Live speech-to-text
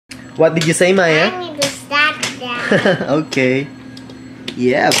What did you say, Maya? I need to stack that. Okay.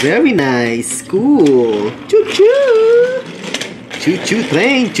 Yeah, very nice. Cool. Choo-choo. Choo-choo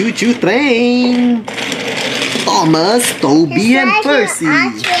train. Choo-choo train. Thomas, Toby, and Percy.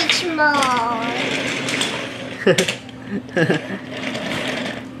 Ostrich mode.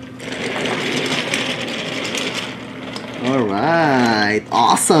 Alright.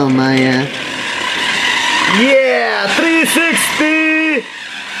 Awesome, Maya. Yeah! 360!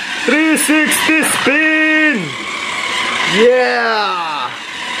 360 spin! Yeah!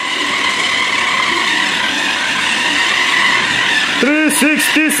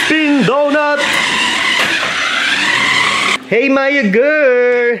 360 spin donut! Hey, Maya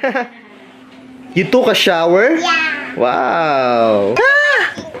girl! You took a shower? Yeah. Wow!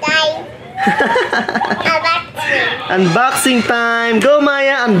 Unboxing time! Go,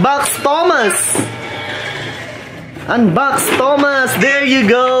 Maya! Unbox Thomas! Unbox Thomas! There you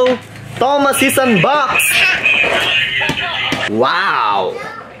go! Thomas is unboxed! Wow!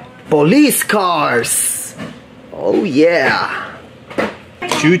 Police cars! Oh yeah!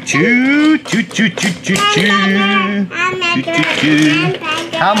 Choo-choo! Choo-choo-choo-choo-choo! Choo-choo-choo!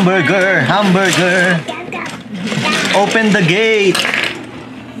 Hamburger! Hamburger! Open the gate!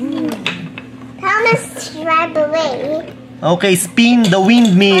 Thomas, drive away. Okay, spin the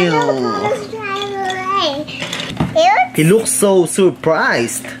windmill! Thomas, drive away. He looks so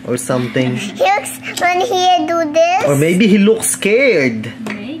surprised or something. He looks when he do this. Or maybe he looks scared.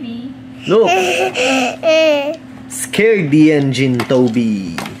 Maybe. Look. Scared the engine,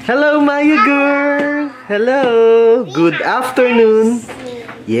 Toby. Hello, Maya girl. Hello. Good afternoon.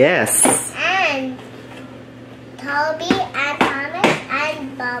 Yes. And Toby and Thomas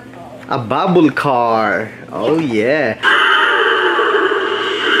and Bubble. A bubble car. Oh, yeah.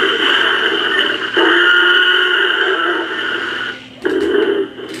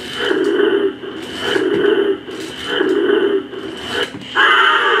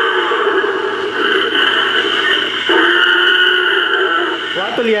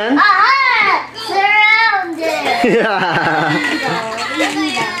 What, Hulyan? Aha! Surrounded!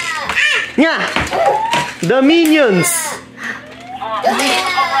 Yeah. The minions.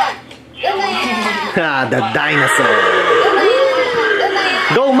 The dinosaur.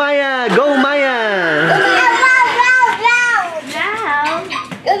 Go, Maya. Go, Maya.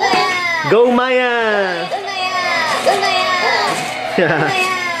 Go, Maya.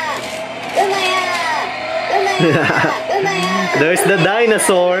 There's the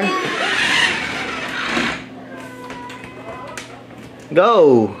dinosaur.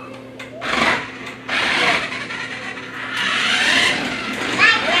 Go.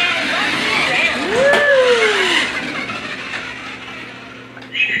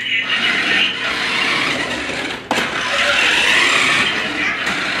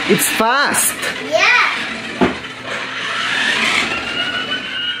 It's fast. Yeah.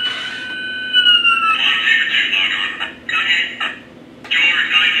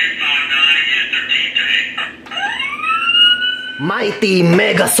 Mighty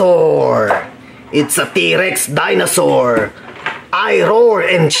Megasaur. It's a T-Rex dinosaur. I roar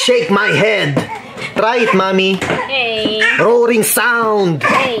and shake my head. Try it, mommy. Hey. Roaring sound.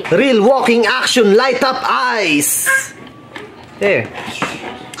 Hey. Real walking action, light up eyes. There.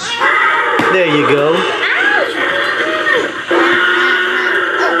 There you go.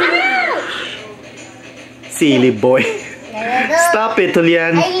 Silly boy. Stop it,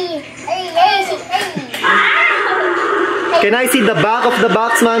 Hulyan. Can I see the back of the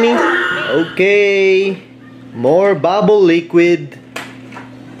box, mommy? Okay. More bubble liquid.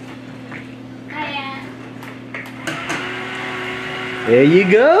 There you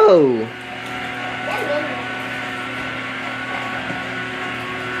go.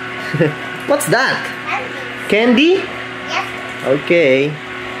 What's that? Candy? Yes. Okay.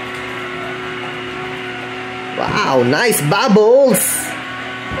 Wow, nice bubbles.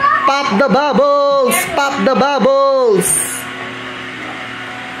 Pop the bubbles. Pop the bubbles.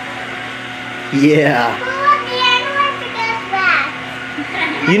 Yeah.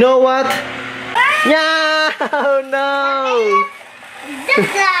 You know what? Yeah. Oh no. This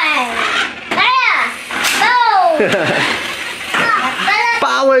guy. Go.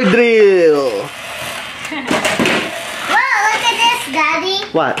 Power drill. Whoa, look at this, Daddy.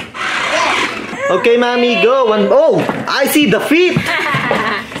 What? Look. Okay, mommy, go. Oh, I see the feet.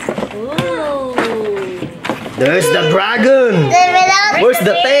 Ooh. There's the dragon. Where's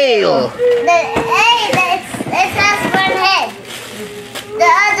the tail? It has one head. The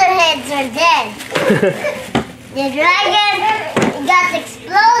other heads are dead. The dragon got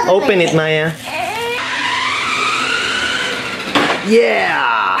exploded. Open it, Maya.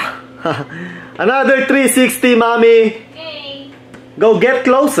 Yeah. Another 360, mommy. Okay. Go get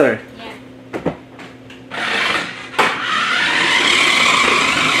closer.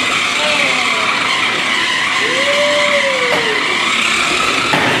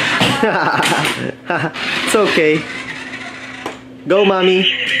 It's okay. Go, mommy.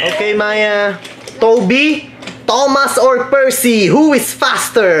 Okay, Maya. Toby, Thomas, or Percy? Who is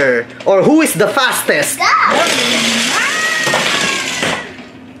faster? Or who is the fastest? Go!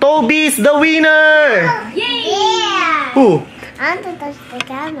 Toby is the winner! Yay! Yeah! Who? I want to touch the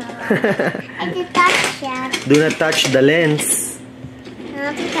camera. I want to touch that. Do not touch the lens. I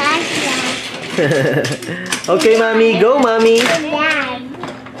want to touch that. Okay, mommy. Go, mommy. Dad.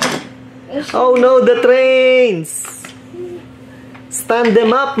 Oh no, the trains! Stand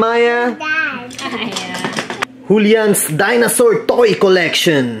them up, Maya. Dad. Hulyan's dinosaur toy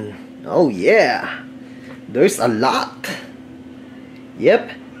collection. Oh yeah. There's a lot.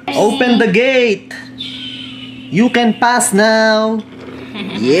 Yep. Open the gate. You can pass now.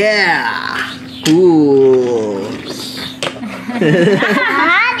 Yeah. Cool.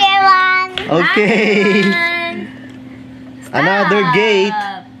 Another one. Okay. Another gate.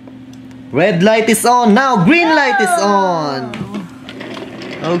 Red light is on. Now green light is on.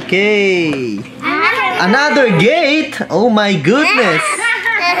 Okay. Another gate. Oh my goodness.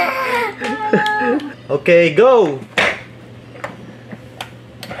 Okay, go.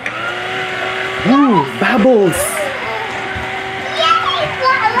 Ooh, bubbles.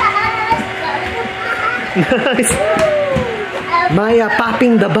 Nice. Maya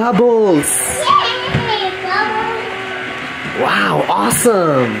popping the bubbles. Wow,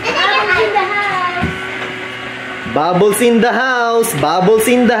 awesome. Bubbles in the house. Bubbles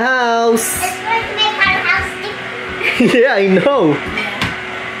in the house. It's going to make our house stick. Yeah, I know.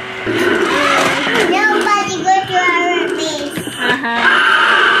 Nobody go to our base.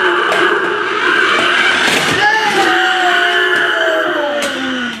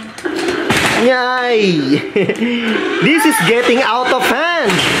 Yay! This is getting out of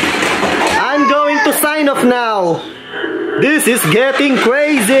hand. I'm going to sign off now. This is getting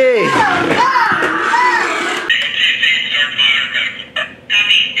crazy.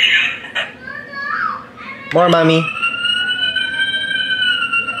 More, mommy.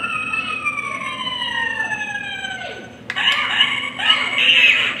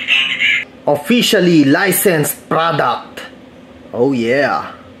 Officially licensed product. Oh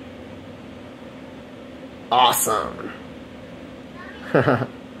yeah. Awesome.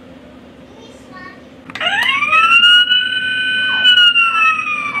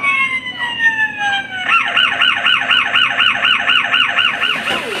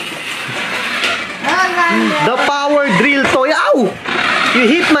 The power drill toy. Ow! You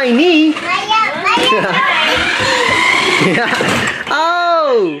hit my knee. Yeah.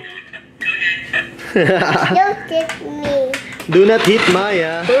 Oh! Don't hit me. Do not hit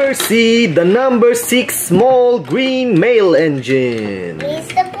Maya. Percy, the number 6 small green male engine.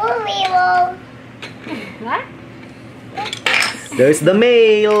 It's the wheel. What? There's the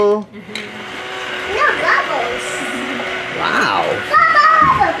male. No bubbles. Wow.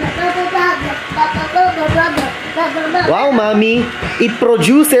 Wow, mommy. It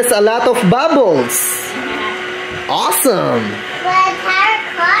produces a lot of bubbles. Awesome. But our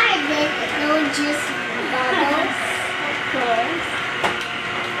car don't just bubbles.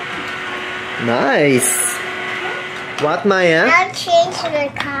 Nice. What, Maya? I'll change the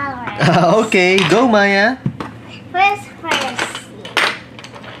color. Okay, go, Maya. First.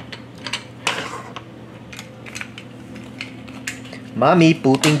 Mommy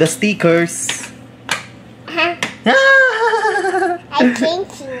putting the stickers. I'm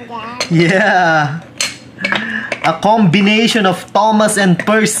changing that. Yeah. A combination of Thomas and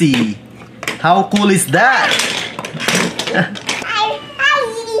Percy. How cool is that?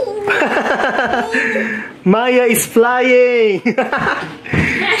 Maya is flying.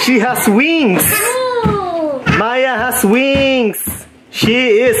 She has wings. Maya has wings.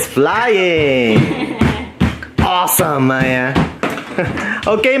 She is flying. Awesome, Maya.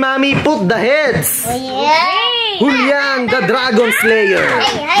 Okay, mommy, put the heads. Yeah. Hulyan, the Dragon Slayer.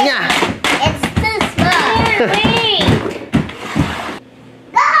 Hey. Yeah. It's too small.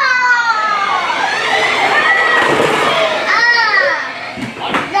 Go!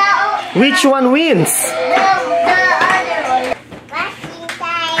 Which one wins? The other one. Waxing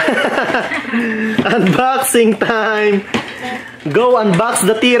time. Unboxing time. Go unbox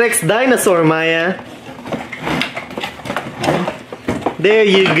the T-Rex dinosaur, Maya. There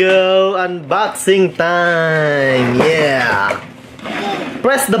you go. Unboxing time. Yeah.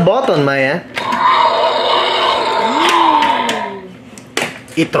 Press the button, Maya.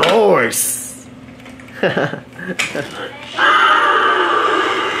 It roars.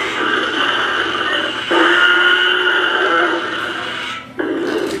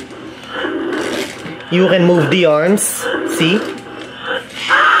 You can move the arms. See?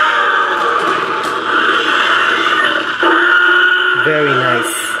 Very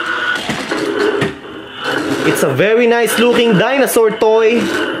nice. It's a very nice looking dinosaur toy.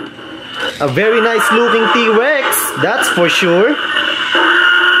 A very nice looking T-Rex. That's for sure.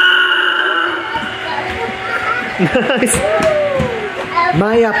 Nice.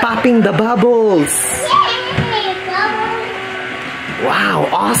 Maya popping the bubbles. Yay! Bubbles. Wow,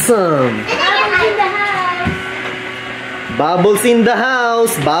 awesome. Bubbles in the house. Bubbles in the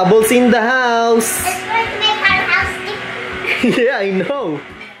house. Bubbles in the house. Let's make our house stick. Yeah, I know.